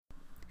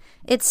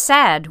It's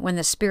sad when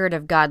the Spirit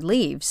of God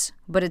leaves,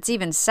 but it's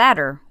even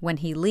sadder when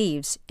He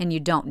leaves and you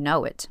don't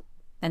know it.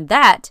 And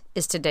that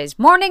is today's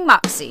Morning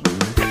Moxie.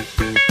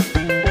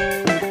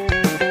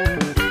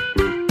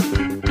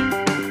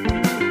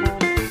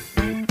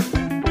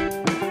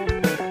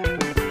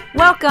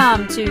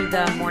 Welcome to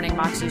the Morning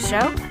Moxie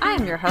Show. I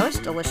am your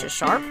host, Alicia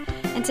Sharp,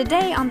 and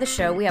today on the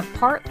show we have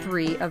part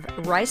 3 of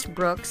Rice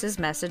Brooks'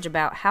 message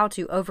about how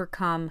to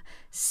overcome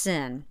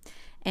sin.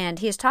 And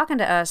he is talking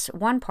to us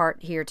one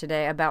part here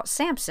today about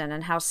Samson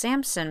and how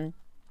Samson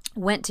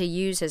went to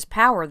use his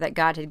power that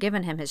God had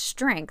given him, his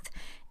strength,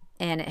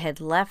 and it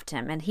had left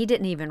him. And he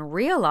didn't even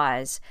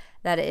realize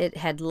that it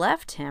had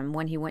left him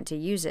when he went to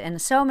use it. And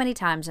so many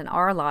times in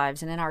our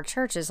lives and in our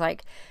churches,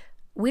 like,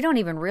 we don't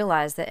even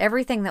realize that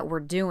everything that we're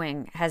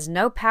doing has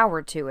no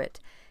power to it.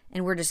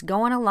 And we're just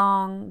going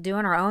along,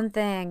 doing our own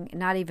thing,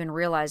 not even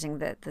realizing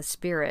that the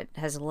Spirit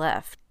has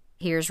left.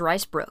 Here's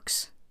Rice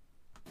Brooks.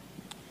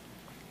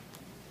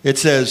 It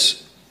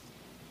says,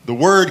 the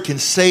word can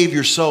save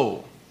your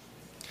soul.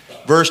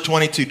 Verse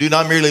 22, do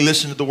not merely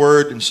listen to the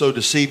word and so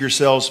deceive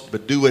yourselves,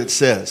 but do what it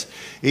says.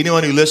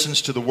 Anyone who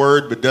listens to the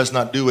word but does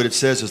not do what it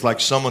says is like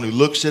someone who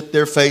looks at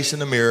their face in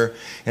the mirror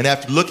and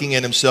after looking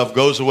at himself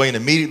goes away and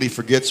immediately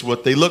forgets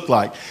what they look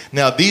like.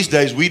 Now, these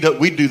days, we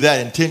do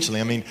that intentionally.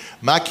 I mean,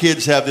 my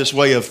kids have this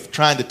way of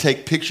trying to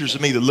take pictures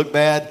of me that look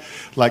bad,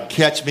 like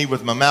catch me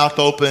with my mouth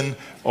open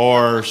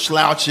or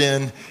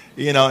slouching,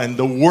 and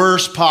the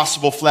worst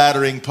possible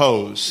flattering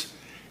pose.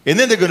 And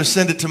then they're going to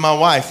send it to my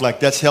wife like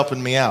that's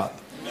helping me out.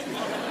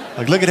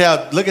 Like, look at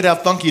how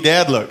funky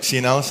Dad looks,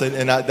 So,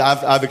 and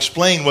I've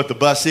explained what the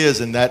bus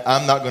is and that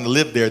I'm not going to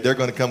live there. They're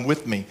going to come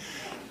with me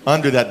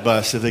under that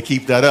bus if they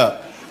keep that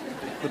up.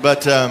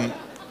 But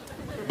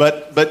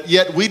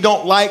yet we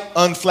don't like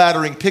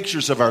unflattering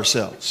pictures of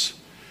ourselves.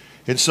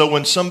 And so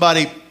when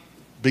somebody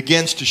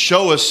begins to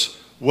show us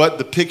what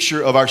the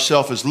picture of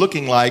ourselves is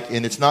looking like,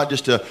 and it's not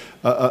just a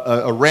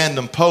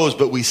random pose,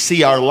 but we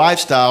see our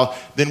lifestyle,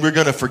 then we're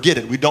going to forget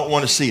it. We don't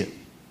want to see it.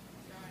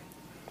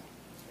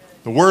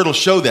 The word will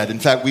show that. In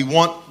fact,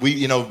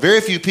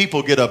 very few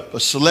people get a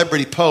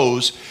celebrity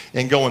pose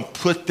and go and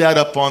put that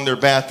up on their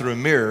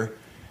bathroom mirror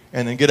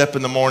and then get up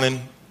in the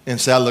morning and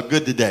say, I look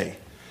good today.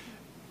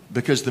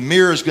 Because the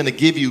mirror is going to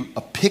give you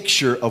a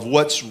picture of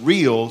what's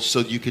real so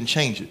you can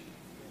change it.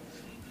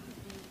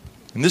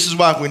 And this is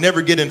why if we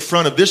never get in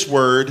front of this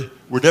word,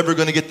 we're never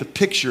going to get the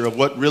picture of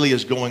what really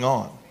is going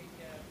on.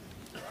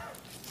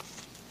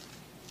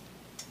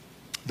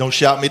 Don't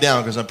shout me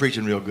down because I'm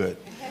preaching real good.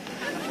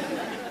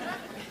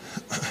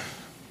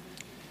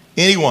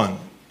 Anyone,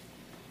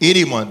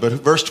 but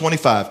verse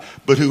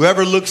 25, but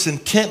whoever looks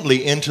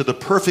intently into the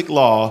perfect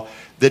law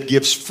that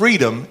gives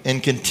freedom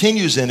and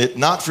continues in it,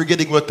 not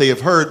forgetting what they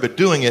have heard, but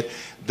doing it,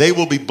 they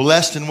will be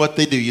blessed in what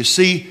they do. You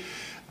see,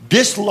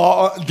 this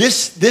law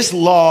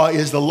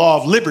is the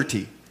law of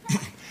liberty.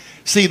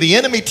 See, the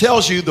enemy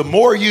tells you the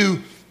more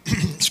you,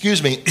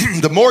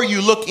 the more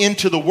you look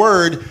into the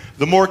word,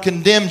 the more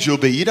condemned you'll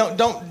be. You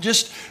don't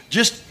just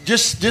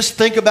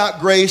think about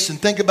grace and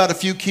think about a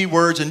few key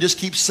words and just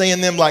keep saying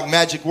them like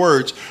magic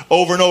words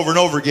over and over and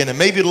over again, and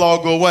maybe it'll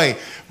all go away.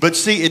 But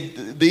see,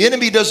 the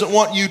enemy doesn't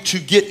want you to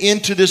get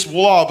into this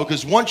law,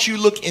 because once you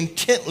look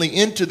intently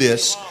into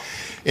this,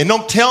 and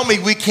don't tell me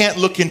we can't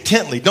look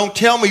intently. Don't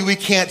tell me we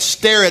can't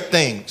stare at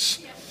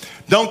things.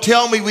 Don't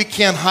tell me we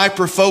can't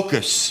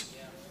hyper-focus.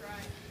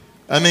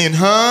 I mean,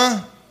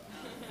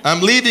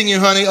 I'm leaving you,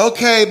 honey.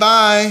 Okay,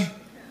 bye.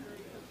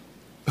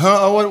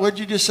 What did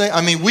you just say?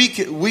 I mean,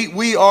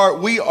 we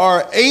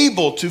are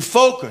able to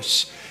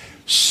focus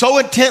so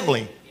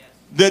intently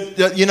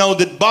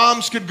that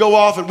bombs could go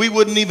off and we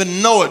wouldn't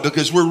even know it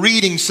because we're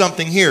reading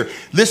something here.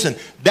 Listen,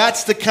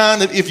 that's the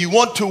kind of, if you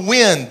want to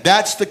win,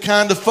 that's the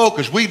kind of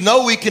focus. We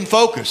know we can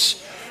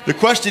focus. The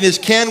question is,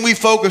 can we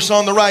focus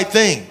on the right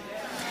thing?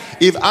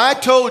 If I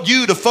told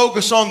you to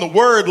focus on the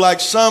word like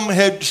some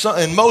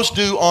and most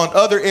do on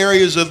other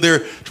areas of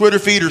their Twitter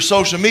feed or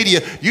social media,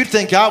 you'd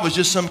think I was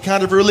just some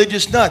kind of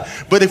religious nut.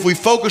 But if we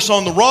focus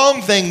on the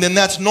wrong thing, then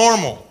that's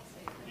normal.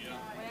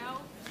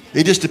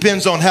 It just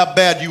depends on how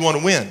bad you want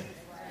to win.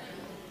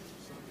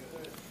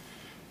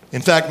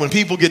 In fact, when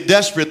people get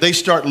desperate, they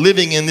start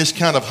living in this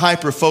kind of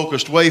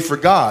hyper-focused way for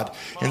God.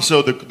 And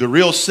so the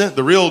real,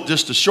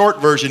 just the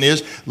short version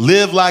is,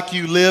 live like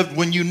you lived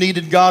when you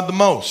needed God the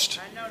most.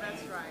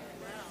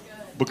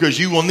 Because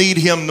you will need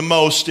Him the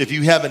most if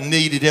you haven't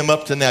needed Him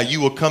up to now.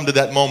 You will come to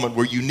that moment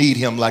where you need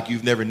Him like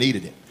you've never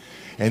needed Him.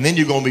 And then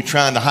you're going to be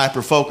trying to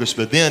hyper-focus.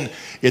 But then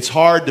it's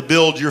hard to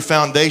build your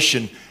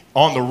foundation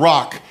on the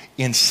rock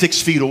in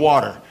 6 feet of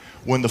water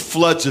when the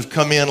floods have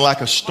come in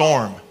like a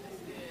storm.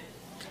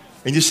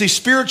 And you see,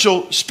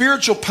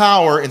 spiritual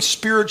power and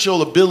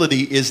spiritual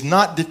ability is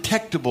not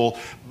detectable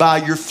by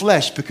your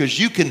flesh, because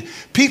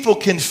people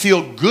can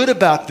feel good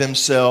about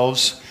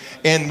themselves.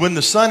 And when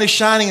the sun is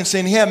shining and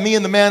saying, yeah, me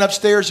and the man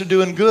upstairs are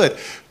doing good,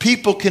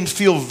 people can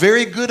feel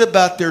very good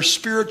about their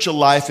spiritual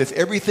life if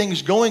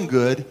everything's going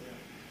good.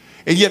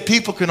 And yet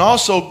people can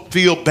also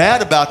feel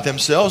bad about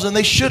themselves, and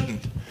they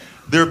shouldn't.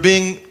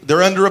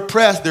 they're under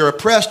oppressed, they're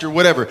oppressed or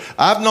whatever.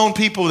 I've known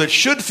people that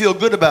should feel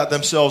good about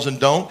themselves and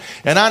don't.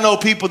 And I know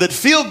people that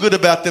feel good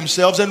about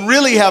themselves and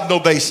really have no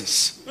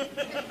basis.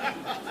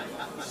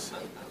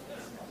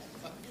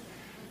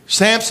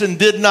 Samson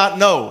did not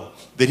know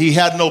that he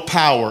had no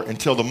power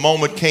until the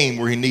moment came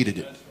where he needed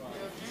it.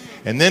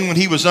 And then when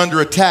he was under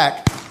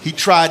attack, he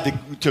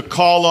tried to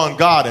call on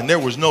God, and there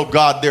was no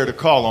God there to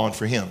call on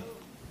for him.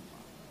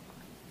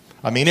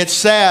 I mean, it's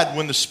sad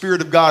when the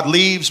Spirit of God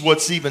leaves.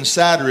 What's even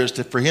sadder is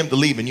for him to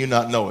leave and you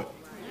not know it.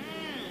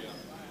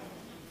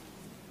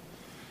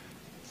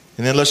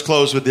 And then let's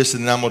close with this,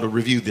 and then I'm going to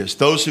review this.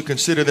 Those who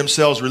consider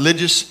themselves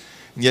religious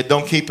and yet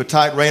don't keep a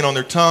tight rein on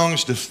their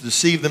tongues,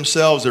 deceive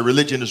themselves, their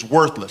religion is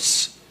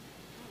worthless.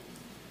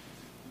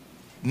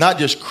 Not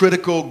just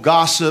critical,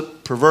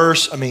 gossip,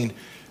 perverse. I mean,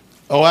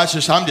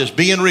 I'm just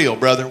being real,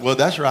 brother. Well,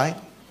 that's right.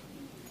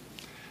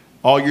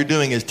 All you're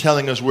doing is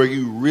telling us where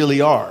you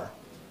really are.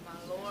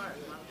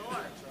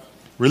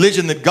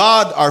 Religion that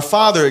God, our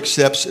Father,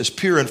 accepts as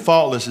pure and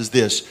faultless is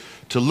this: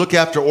 to look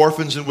after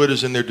orphans and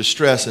widows in their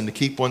distress and to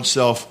keep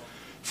oneself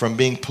from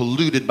being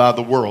polluted by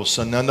the world.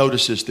 So now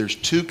notice this. There's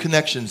two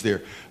connections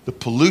there. The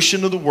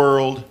pollution of the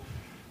world,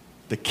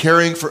 the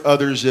caring for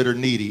others that are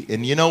needy.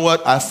 And you know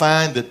what? I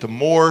find that the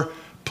more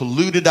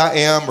polluted I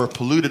am or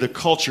polluted a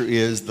culture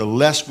is, the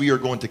less we are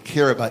going to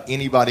care about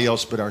anybody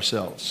else but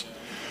ourselves.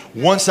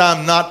 Once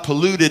I'm not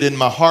polluted and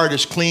my heart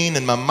is clean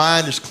and my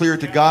mind is clear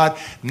to God,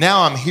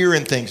 now I'm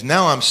hearing things.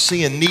 Now I'm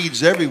seeing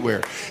needs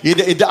everywhere.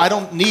 I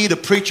don't need a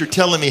preacher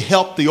telling me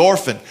help the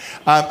orphan.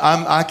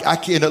 I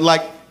can't,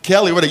 like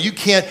Kelly,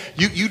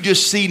 you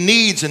just see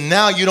needs, and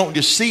now you don't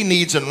just see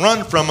needs and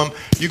run from them.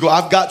 You go,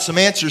 I've got some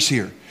answers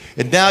here.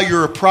 And now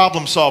you're a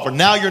problem solver.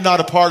 Now you're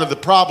not a part of the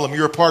problem.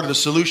 You're a part of the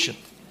solution.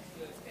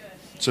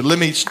 So let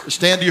me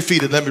stand to your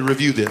feet and let me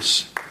review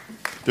this.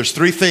 There's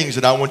three things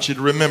that I want you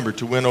to remember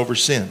to win over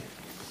sin.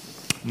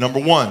 Number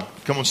one,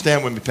 come on,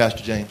 stand with me,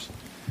 Pastor James.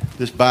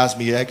 This buys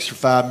me an extra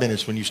 5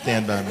 minutes when you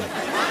stand by me.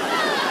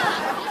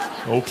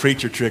 Old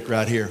preacher trick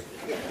right here.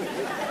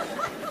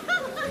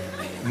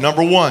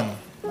 Number one,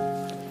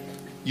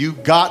 you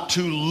got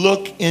to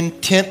look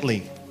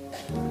intently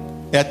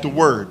at the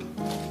Word.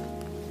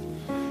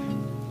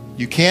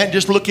 You can't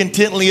just look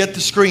intently at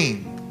the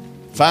screen.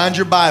 Find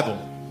your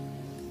Bible.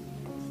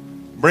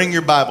 Bring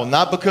your Bible.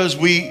 Not because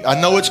I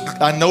know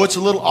it's a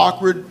little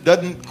awkward,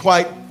 doesn't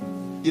quite,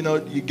 you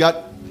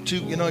got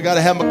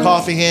to have my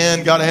coffee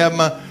hand, got to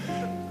have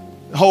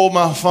hold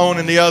my phone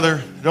in the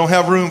other. Don't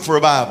have room for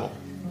a Bible.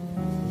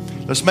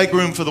 Let's make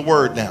room for the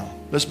Word now.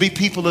 Let's be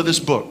people of this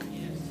book.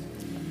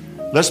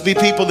 Let's be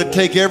people that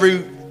take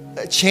every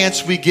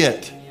chance we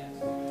get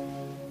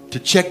to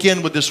check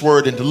in with this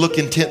Word and to look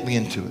intently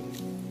into it.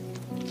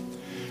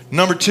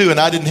 Number two, and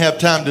I didn't have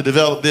time to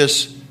develop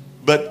this,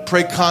 but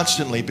pray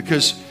constantly,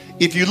 because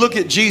if you look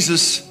at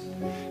Jesus,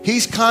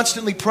 he's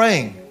constantly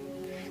praying.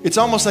 It's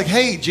almost like,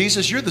 hey,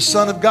 Jesus, you're the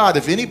Son of God.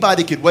 If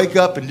anybody could wake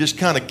up and just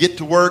kind of get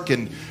to work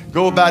and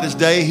go about his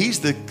day, he's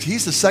the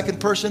second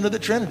person of the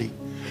Trinity.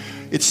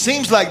 It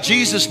seems like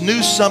Jesus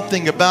knew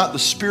something about the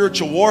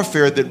spiritual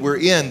warfare that we're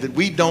in that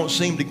we don't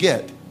seem to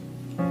get.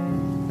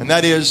 And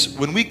that is,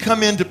 when we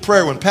come into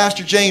prayer, when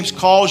Pastor James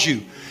calls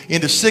you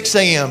into 6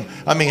 a.m.,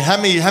 I mean, how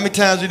many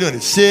times are we doing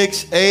it?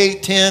 6,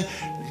 8, 10?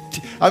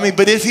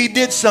 But if he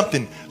did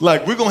something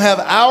like we're going to have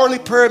hourly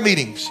prayer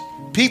meetings,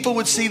 people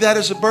would see that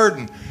as a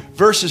burden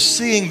versus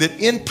seeing that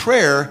in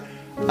prayer,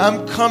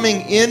 I'm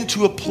coming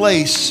into a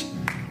place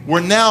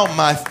where now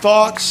my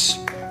thoughts,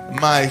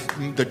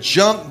 the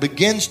junk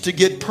begins to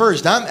get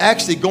purged. I'm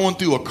actually going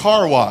through a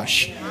car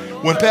wash.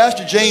 When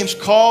Pastor James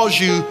calls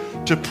you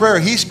to prayer,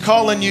 he's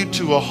calling you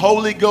to a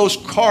Holy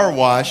Ghost car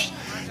wash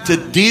to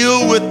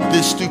deal with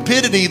the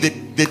stupidity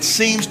that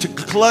seems to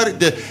clutter.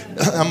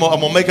 I'm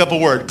going to make up a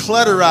word.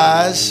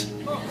 Clutterize.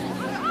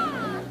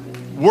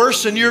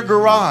 Worse than your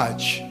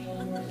garage.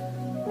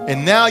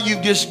 And now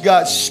you've just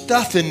got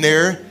stuff in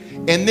there.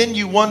 And then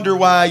you wonder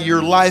why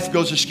your life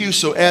goes askew.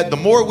 So the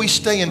more we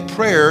stay in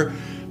prayer,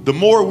 the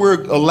more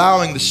we're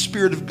allowing the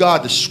Spirit of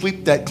God to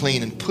sweep that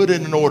clean and put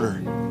it in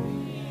order.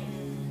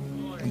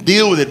 And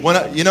deal with it.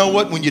 You know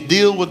what? When you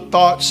deal with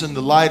thoughts in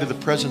the light of the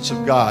presence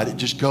of God, it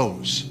just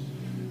goes.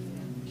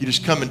 You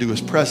just come into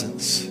his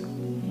presence.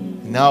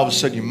 And now all of a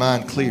sudden your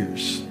mind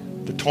clears.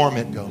 The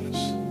torment goes.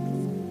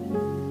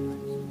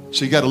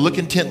 So you got to look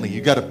intently.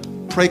 You got to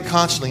pray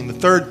constantly. And the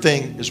third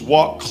thing is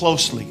walk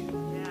closely.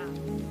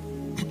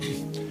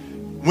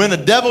 When a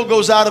devil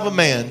goes out of a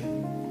man,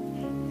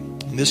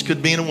 and this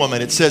could be in a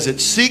woman, it says it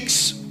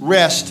seeks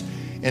rest,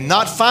 and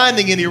not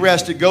finding any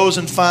rest, it goes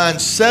and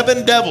finds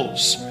 7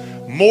 devils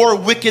more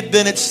wicked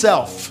than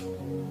itself.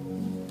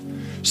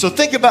 So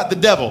think about the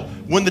devil.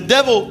 When the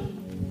devil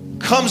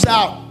comes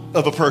out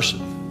of a person,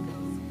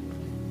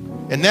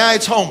 and now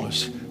it's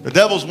homeless. The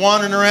devil's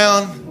wandering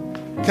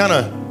around, kind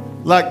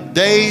of like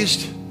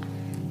dazed,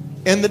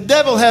 and the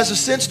devil has a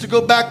sense to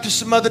go back to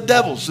some other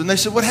devils. And they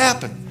said, what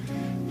happened?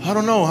 I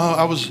don't know.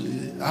 I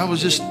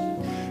was just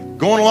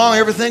going along.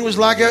 Everything was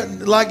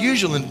like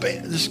usual. And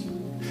this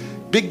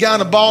big guy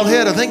in a bald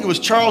head. I think it was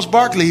Charles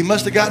Barkley. He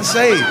must have gotten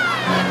saved.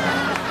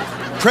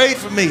 Prayed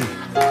for me.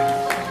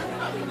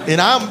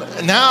 And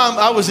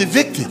I was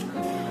evicted.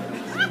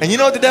 And you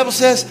know what the devil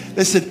says?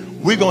 They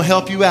said, we're going to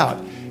help you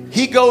out.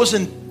 He goes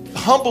and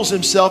humbles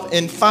himself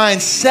and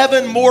finds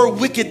 7 more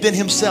wicked than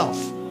himself.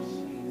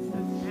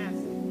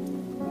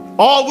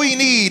 All we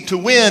need to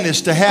win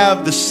is to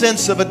have the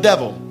sense of a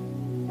devil.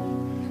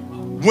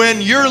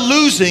 When you're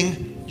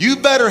losing, you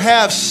better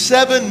have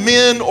 7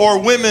 men or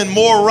women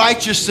more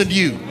righteous than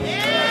you.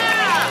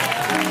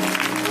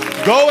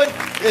 Go and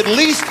at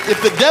least,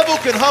 if the devil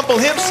can humble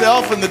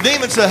himself and the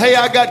demon say, hey,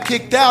 I got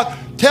kicked out,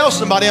 tell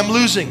somebody I'm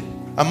losing.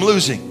 I'm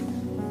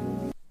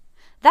losing.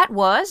 That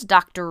was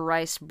Dr.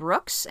 Rice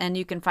Broocks, and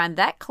you can find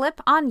that clip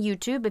on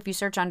YouTube if you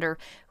search under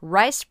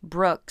Rice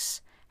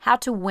Broocks, How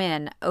to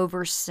Win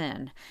Over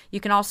Sin. You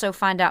can also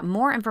find out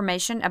more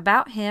information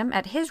about him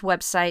at his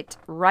website,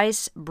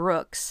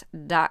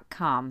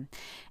 ricebrooks.com.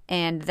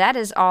 And that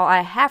is all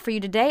I have for you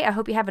today. I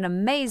hope you have an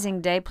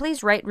amazing day.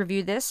 Please rate,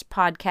 review this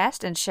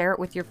podcast, and share it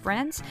with your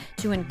friends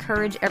to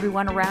encourage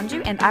everyone around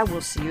you. And I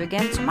will see you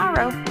again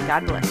tomorrow.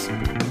 God bless.